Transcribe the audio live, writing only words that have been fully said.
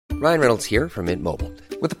Ryan Reynolds here from Mint Mobile.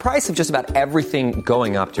 With the price of just about everything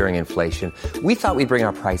going up during inflation, we thought we'd bring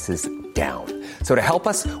our prices down. So to help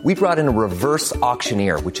us, we brought in a reverse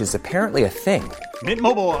auctioneer, which is apparently a thing. Mint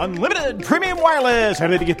Mobile Unlimited Premium Wireless. How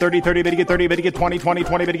to get 30, 30, bit to get 30, bit to get 20, 20,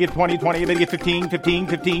 20, bit to get 20, 20, bit to get 15, 15,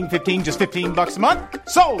 15, 15, just $15 a month?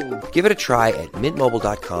 Sold! Give it a try at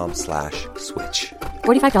mintmobile.com/switch.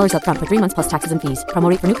 $45 up front for 3 months plus taxes and fees. Promo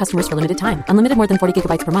rate for new customers for limited time. Unlimited more than 40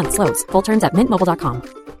 gigabytes per month. Slows full terms at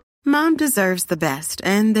mintmobile.com. Mom deserves the best,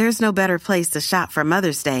 and there's no better place to shop for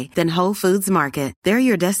Mother's Day than Whole Foods Market. They're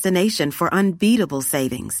your destination for unbeatable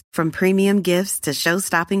savings, from premium gifts to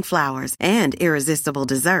show-stopping flowers and irresistible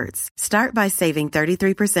desserts. Start by saving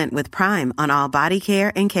 33% with Prime on all body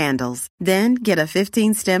care and candles. Then get a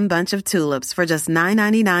 15-stem bunch of tulips for just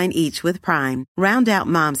 $9.99 each with Prime. Round out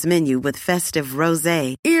Mom's menu with festive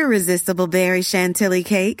rosé, irresistible berry chantilly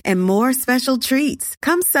cake, and more special treats.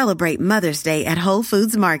 Come celebrate Mother's Day at Whole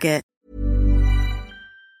Foods Market.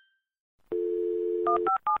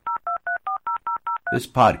 This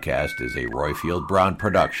podcast is a Royfield Brown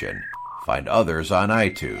production. Find others on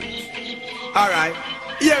iTunes. All right.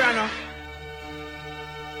 Yeah, I know.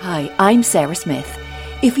 Hi, I'm Sarah Smith.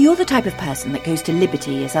 If you're the type of person that goes to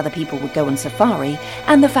Liberty as other people would go on safari,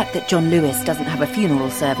 and the fact that John Lewis doesn't have a funeral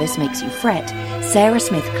service makes you fret, Sarah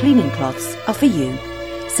Smith cleaning cloths are for you.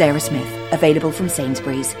 Sarah Smith, available from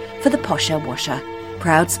Sainsbury's, for the posher washer.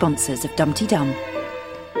 Proud sponsors of Dumpty Dum.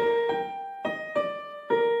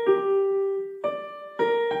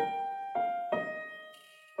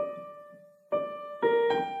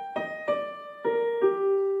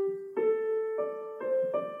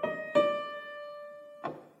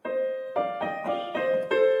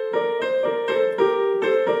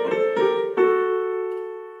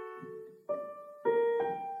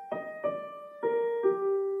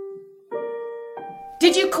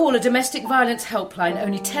 Did you call a domestic violence helpline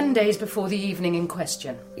only 10 days before the evening in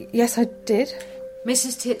question? Yes, I did.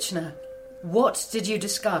 Mrs. Titchener, what did you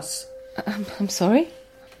discuss? I'm sorry?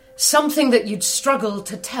 Something that you'd struggle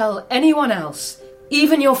to tell anyone else,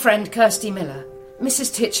 even your friend Kirsty Miller.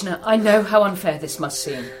 Mrs. Titchener, I know how unfair this must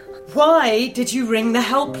seem. Why did you ring the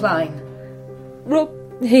helpline? Rob,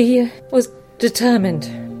 he was determined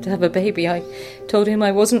to have a baby. I told him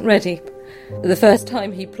I wasn't ready. The first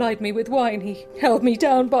time he plied me with wine, he held me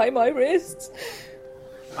down by my wrists.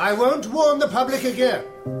 I won't warn the public again.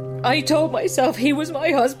 I told myself he was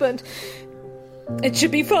my husband. It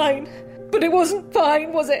should be fine. But it wasn't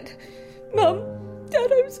fine, was it? Mum,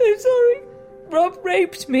 Dad, I'm so sorry. Rob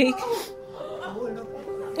raped me.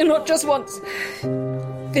 And not just once.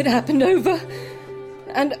 It happened over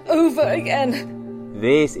and over again.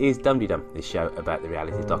 This is Dumpty Dum, this show about the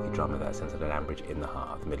reality docudrama that's centred at Ambridge in the heart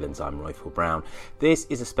of the Midlands. I'm Royfield Brown. This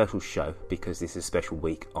is a special show because this is a special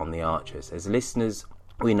week on The Archers. As listeners,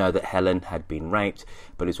 we know that Helen had been raped,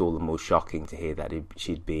 but it's all the more shocking to hear that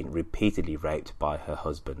she'd been repeatedly raped by her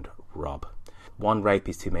husband, Rob. One rape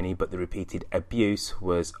is too many, but the repeated abuse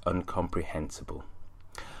was incomprehensible.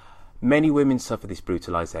 Many women suffer this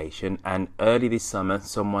brutalisation, and early this summer,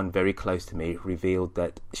 someone very close to me revealed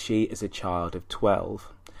that she, as a child of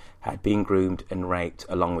 12, had been groomed and raped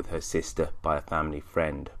along with her sister by a family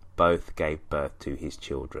friend. Both gave birth to his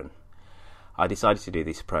children. I decided to do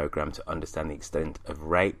this programme to understand the extent of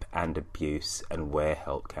rape and abuse and where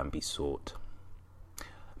help can be sought.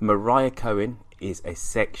 Mariah Cohen is a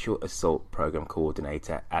sexual assault programme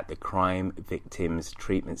coordinator at the Crime Victims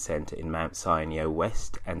Treatment Centre in Mount Sinai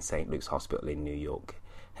West and St. Luke's Hospital in New York.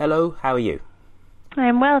 Hello, how are you?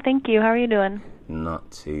 I'm well, thank you. How are you doing? Not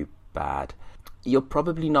too bad. You're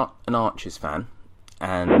probably not an Archers fan,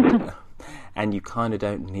 and and you kind of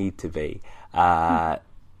don't need to be. But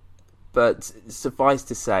suffice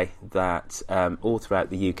to say that all throughout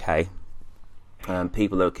the UK,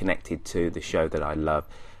 people who are connected to the show that I love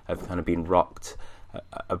have kind of been rocked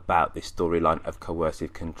about this storyline of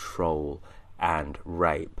coercive control and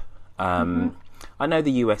rape. I know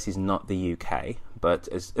the US is not the UK, but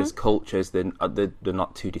as cultures, they're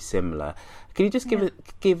not too dissimilar. Can you just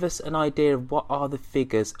give us an idea of what are the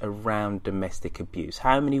figures around domestic abuse?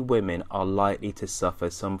 How many women are likely to suffer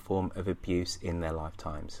some form of abuse in their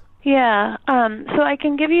lifetimes? Yeah, so I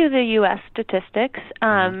can give you the U.S. statistics,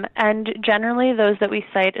 and generally those that we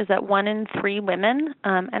cite is that 1 in 3 women,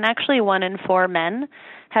 and actually 1 in 4 men,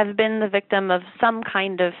 have been the victim of some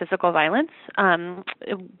kind of physical violence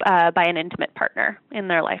by an intimate partner in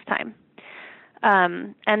their lifetime.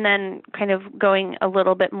 And then kind of going a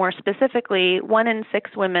little bit more specifically, 1 in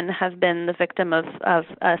 6 women have been the victim of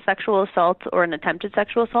a sexual assault or an attempted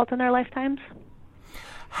sexual assault in their lifetimes.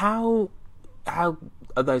 How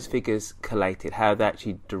are those figures collated? How are they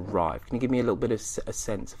actually derived? Can you give me a little bit of a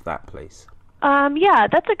sense of that, please? Yeah,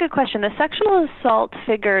 that's a good question. The sexual assault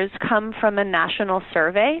figures come from a national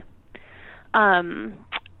survey, and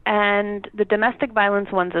the domestic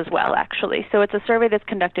violence ones as well, actually. So it's a survey that's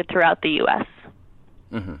conducted throughout the U.S.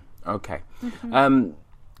 Mm-hmm. Okay. Mm-hmm.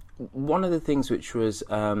 One of the things which was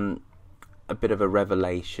a bit of a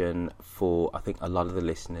revelation for, I think, a lot of the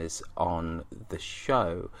listeners on the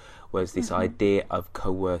show was this idea of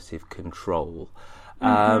coercive control.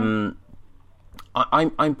 I'm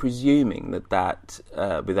presuming that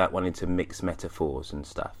without wanting to mix metaphors and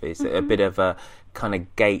stuff, is a bit of a kind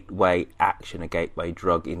of gateway action, a gateway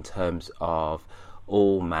drug in terms of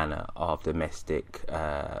all manner of domestic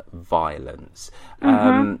violence.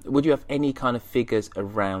 Would you have any kind of figures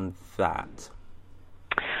around that?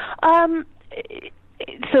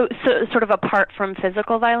 So sort of apart from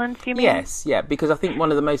physical violence, you mean? Yes, yeah, because I think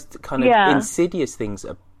one of the most kind of insidious things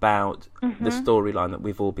about the storyline that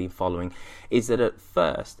we've all been following is that at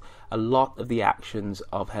first a lot of the actions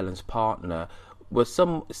of Helen's partner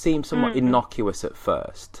seemed somewhat innocuous at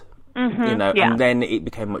first. And then it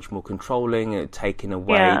became much more controlling, taking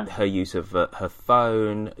away her use of her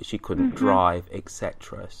phone. She couldn't drive,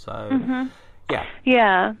 etc. So,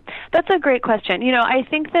 yeah, that's a great question. I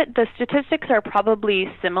think that the statistics are probably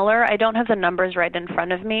similar. I don't have the numbers right in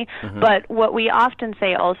front of me, but what we often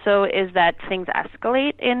say also is that things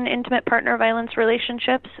escalate in intimate partner violence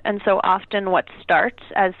relationships, and so often what starts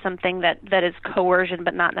as something that is coercion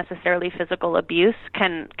but not necessarily physical abuse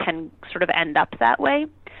can sort of end up that way.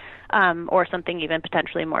 Or something even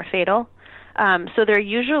potentially more fatal. So they're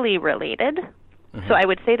usually related. So I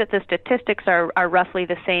would say that the statistics are roughly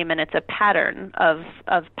the same, and it's a pattern of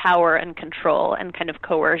power and control and kind of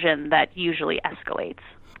coercion that usually escalates.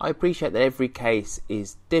 I appreciate that every case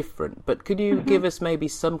is different, but could you give us maybe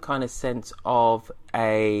some kind of sense of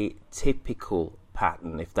a typical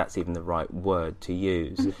pattern, if that's even the right word to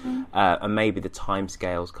use, and maybe the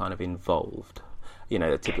timescales kind of involved?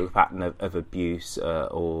 A typical pattern of abuse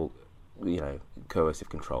or, coercive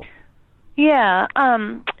control. Yeah.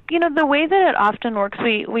 The way that it often works,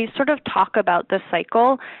 we sort of talk about the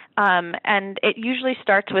cycle, and it usually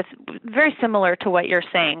starts with very similar to what you're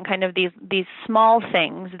saying, kind of these small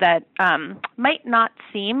things that might not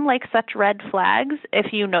seem like such red flags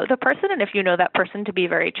if you know the person and if you know that person to be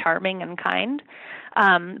very charming and kind.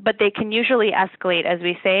 But they can usually escalate, as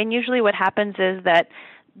we say, and usually what happens is that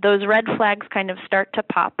those red flags kind of start to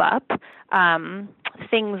pop up.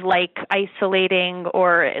 Things like isolating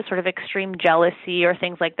or sort of extreme jealousy or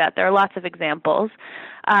things like that. There are lots of examples.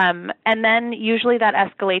 And then usually that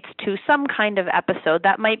escalates to some kind of episode.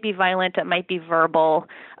 That might be violent, it might be verbal,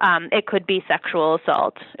 it could be sexual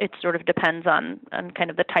assault. It sort of depends on kind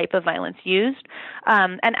of the type of violence used.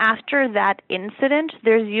 And after that incident,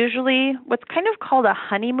 there's usually what's kind of called a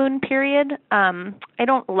honeymoon period. I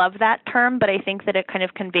don't love that term, but I think that it kind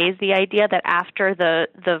of conveys the idea that after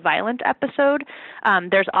the violent episode,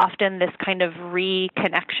 there's often this kind of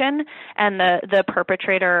reconnection, and the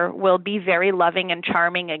perpetrator will be very loving and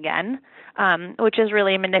charming again, which is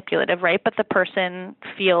really manipulative, right? But the person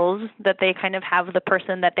feels that they kind of have the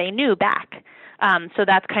person that they knew back. So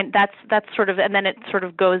that's sort of, and then it sort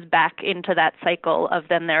of goes back into that cycle of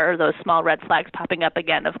then there are those small red flags popping up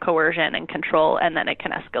again of coercion and control, and then it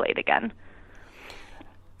can escalate again.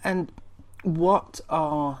 And what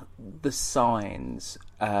are the signs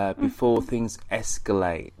before things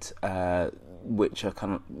escalate, which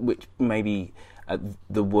maybe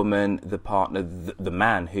the woman, the partner, the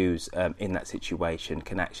man who's in that situation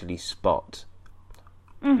can actually spot?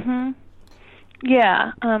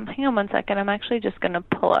 Yeah. Hang on one second. I'm actually just going to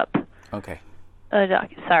pull up. Okay.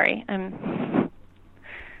 Sorry.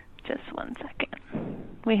 Just one second.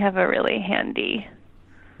 We have a really handy.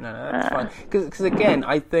 No, that's fine. Because again,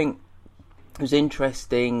 I think it was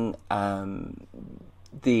interesting.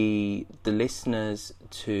 The listeners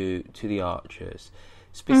to the Archers,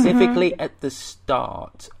 specifically at the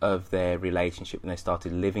start of their relationship when they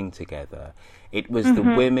started living together, it was the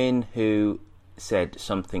women who said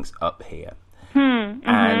something's up here.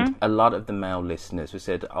 And a lot of the male listeners who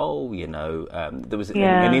said, there was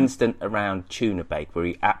an instant around tuna bake where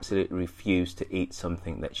he absolutely refused to eat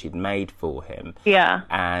something that she'd made for him.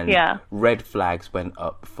 And red flags went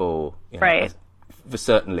up for for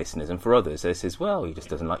certain listeners, and for others they says, well, he just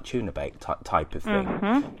doesn't like tuna bake type of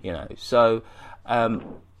thing. So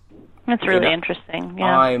that's really interesting.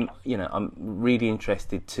 I'm really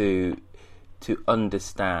interested to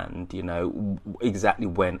understand, exactly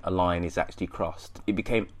when a line is actually crossed. It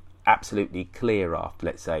became absolutely clear after,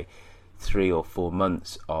 let's say, 3 or 4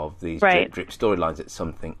 months of these Right. drip storylines that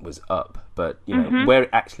something was up. But, you know, where it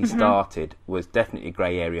actually started was definitely a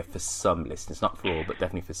grey area for some listeners. Not for all, but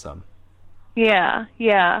definitely for some. Yeah.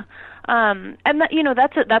 And that, you know,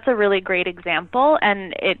 that's a really great example,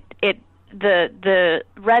 and the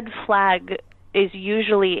red flag is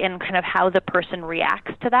usually in kind of how the person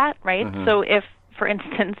reacts to that, right? So if, for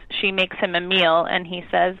instance, she makes him a meal and he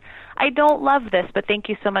says, "I don't love this, but thank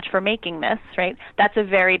you so much for making this," right? That's a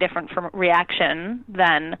very different reaction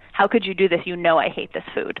than, "How could you do this? You know I hate this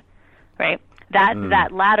food," right?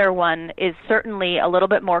 That latter one is certainly a little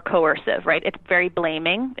bit more coercive, right? It's very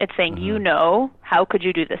blaming. It's saying, you know, how could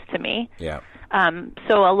you do this to me? Yeah.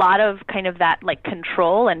 So a lot of kind of that like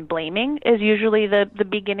control and blaming is usually the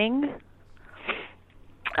beginning.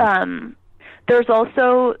 There's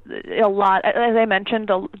also a lot, as I mentioned,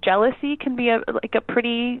 jealousy can be a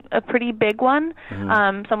pretty big one.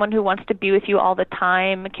 Someone who wants to be with you all the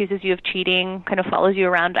time, accuses you of cheating, kind of follows you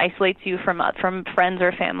around, isolates you from friends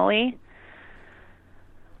or family.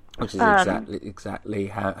 Which is exactly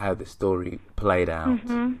how the story played out.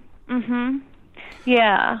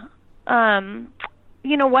 Yeah.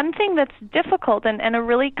 You know, one thing that's difficult and a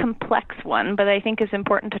really complex one, but I think is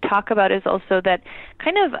important to talk about, is also that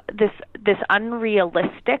kind of this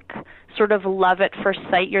unrealistic sort of love at first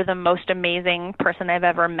sight, you're the most amazing person I've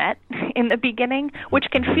ever met in the beginning, which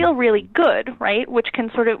can feel really good, right?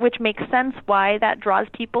 Which makes sense why that draws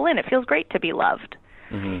people in. It feels great to be loved.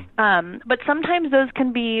 But sometimes those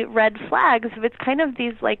can be red flags if it's kind of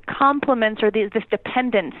these like compliments or this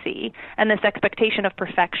dependency and this expectation of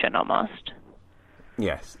perfection almost.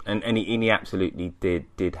 Yes, and he absolutely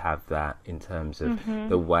did have that in terms of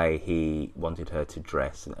the way he wanted her to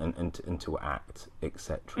dress and to act,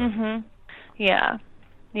 etc. Yeah.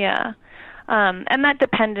 And that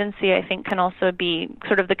dependency, I think, can also be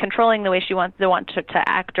sort of the controlling the way they want to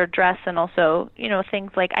act or dress, and also, you know,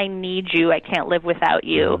 things like, I need you, I can't live without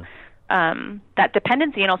you. That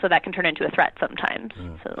dependency, and also that can turn into a threat sometimes.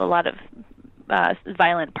 So a lot of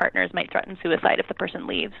violent partners might threaten suicide if the person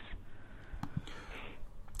leaves.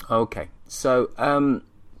 Okay, so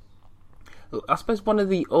I suppose one of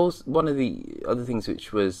the other things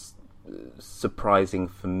which was surprising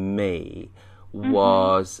for me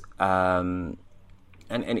was, and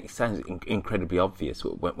it sounds incredibly obvious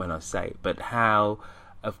when I say it, but how,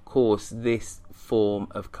 of course, this form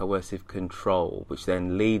of coercive control, which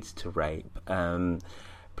then leads to rape,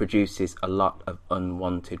 produces a lot of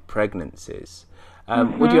unwanted pregnancies.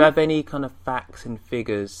 Would you have any kind of facts and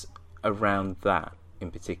figures around that in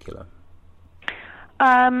particular?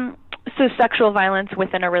 So sexual violence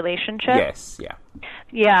within a relationship? Yes, yeah.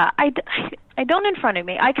 Yeah, I don't in front of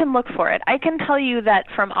me. I can look for it. I can tell you that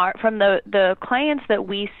from the clients that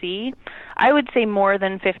we see, I would say more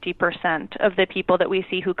than 50% of the people that we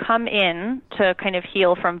see who come in to kind of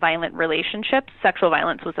heal from violent relationships, sexual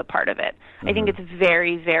violence was a part of it. I think it's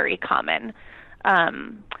very, very common.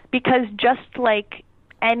 Because just like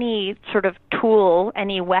any sort of tool,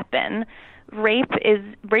 any weapon, rape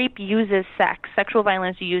uses sex. Sexual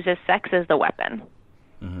violence uses sex as the weapon.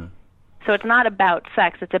 So it's not about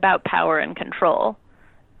sex, it's about power and control.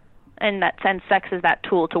 In that sense, sex is that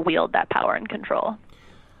tool to wield that power and control.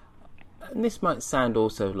 And this might sound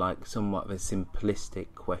also like somewhat of a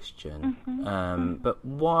simplistic question, but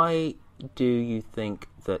why do you think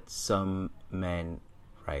that some men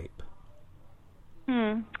rape?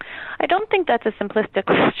 I don't think that's a simplistic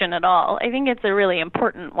question at all. I think it's a really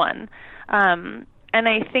important one. And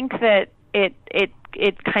I think that it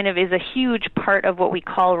kind of is a huge part of what we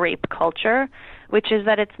call rape culture, which is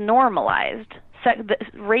that it's normalized.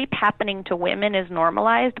 Rape happening to women is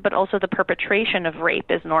normalized, but also the perpetration of rape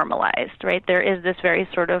is normalized, right? There is this very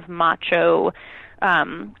sort of macho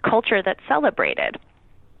culture that's celebrated.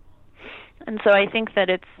 And so I think that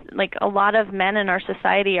it's like a lot of men in our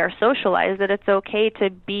society are socialized that it's okay to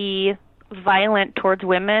be violent towards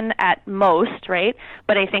women at most, right?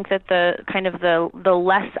 But I think that the kind of the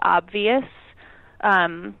less obvious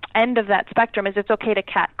end of that spectrum is it's okay to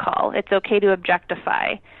catcall. It's okay to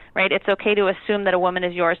objectify, right? It's okay to assume that a woman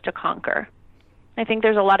is yours to conquer. I think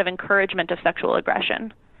there's a lot of encouragement of sexual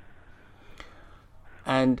aggression.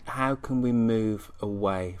 And how can we move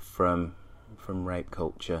away from rape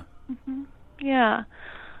culture? Yeah.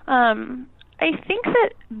 I think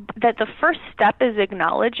that the first step is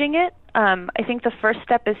acknowledging it. I think the first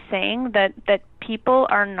step is saying that people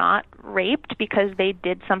are not raped because they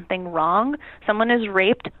did something wrong. Someone is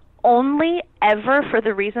raped only ever for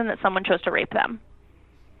the reason that someone chose to rape them.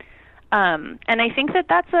 And I think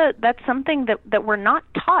that's something that we're not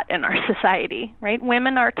taught in our society, right?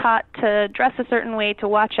 Women are taught to dress a certain way, to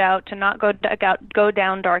watch out, to not go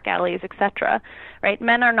down dark alleys, etc. Right?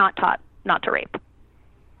 Men are not taught not to rape.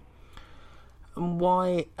 And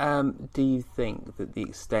why do you think that the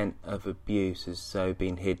extent of abuse has so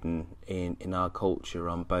been hidden in our culture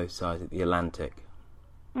on both sides of the Atlantic?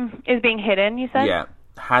 Is being hidden, you said? Yeah,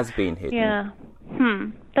 has been hidden. Yeah.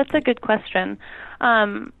 That's a good question.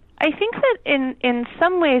 I think that in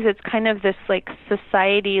some ways it's kind of this like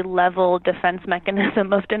society level defense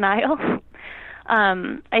mechanism of denial.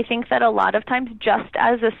 I think that a lot of times, just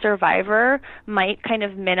as a survivor might kind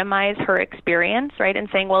of minimize her experience, right, and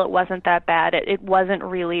saying, well, it wasn't that bad, it wasn't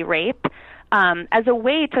really rape, as a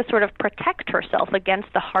way to sort of protect herself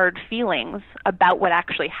against the hard feelings about what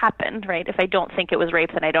actually happened, right? If I don't think it was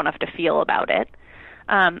rape, then I don't have to feel about it.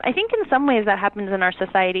 I think in some ways that happens in our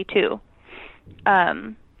society too.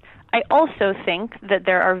 I also think that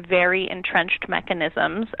there are very entrenched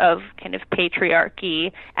mechanisms of kind of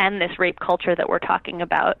patriarchy and this rape culture that we're talking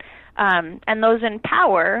about, and those in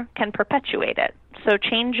power can perpetuate it. So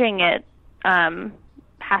changing it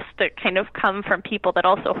has to kind of come from people that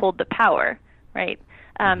also hold the power, right?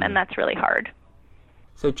 And that's really hard.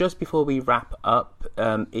 So just before we wrap up,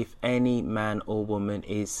 if any man or woman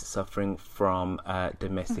is suffering from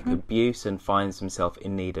domestic abuse and finds themselves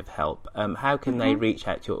in need of help, how can they reach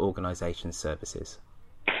out to your organization's services?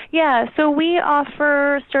 Yeah, so we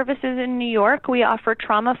offer services in New York. We offer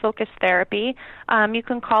trauma-focused therapy. You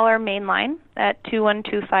can call our main line at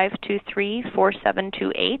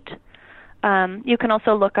 212-523-4728. You can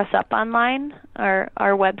also look us up online. Our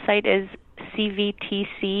website is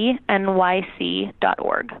cvtcnyc.org.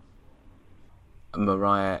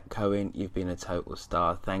 Mariah Cohen, you've been a total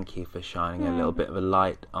star. Thank you for shining a little bit of a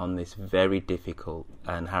light on this very difficult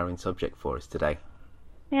and harrowing subject for us today.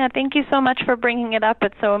 Yeah, thank you so much for bringing it up.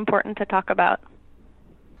 It's so important to talk about.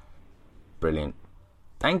 Brilliant.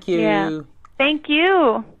 Thank you. Yeah. Thank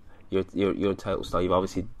you. You're a total star. You've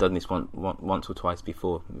obviously done this once or twice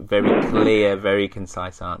before. Very clear, very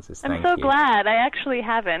concise answers. Thank you. I'm so glad. I actually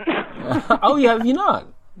haven't. Oh, yeah, have you not?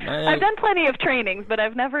 I've done plenty of trainings, but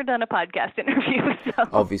I've never done a podcast interview. So.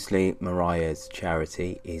 Obviously, Mariah's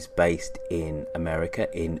charity is based in America,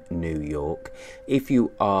 in New York. If you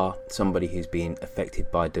are somebody who's been affected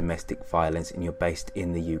by domestic violence and you're based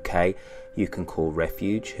in the UK, you can call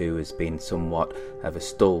Refuge, who has been somewhat of a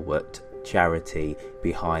stalwart charity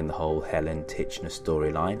behind the whole Helen Titchener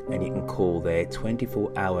storyline, and you can call their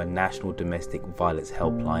 24-hour National Domestic Violence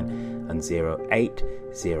Helpline on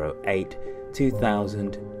 0808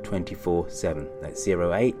 2000 24/7. That's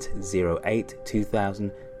 0808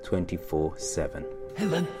 2000 24/7.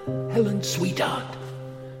 Helen, sweetheart,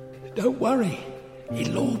 don't worry,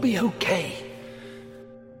 it'll all be okay.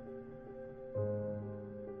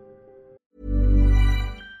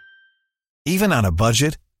 Even on a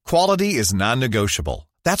budget, quality is non-negotiable.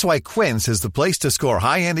 That's why Quince is the place to score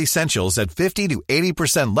high-end essentials at 50 to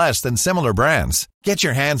 80% less than similar brands. Get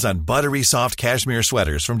your hands on buttery soft cashmere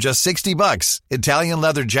sweaters from just $60, Italian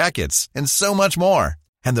leather jackets, and so much more.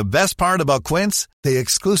 And the best part about Quince, they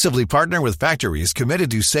exclusively partner with factories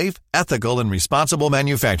committed to safe, ethical, and responsible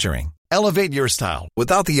manufacturing. Elevate your style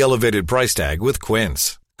without the elevated price tag with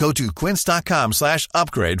Quince. Go to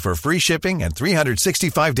quince.com/upgrade for free shipping and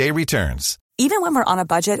 365-day returns. Even when we're on a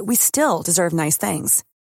budget, we still deserve nice things.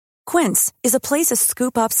 Quince is a place to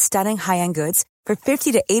scoop up stunning high-end goods for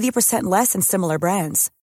 50 to 80% less than similar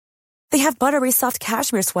brands. They have buttery soft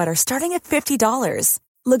cashmere sweaters starting at $50,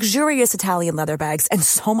 luxurious Italian leather bags, and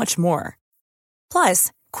so much more.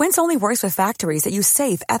 Plus, Quince only works with factories that use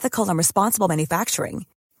safe, ethical, and responsible manufacturing.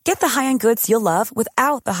 Get the high-end goods you'll love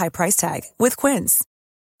without the high price tag with Quince.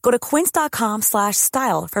 Go to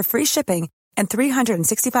quince.com/style for free shipping and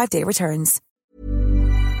 365-day returns.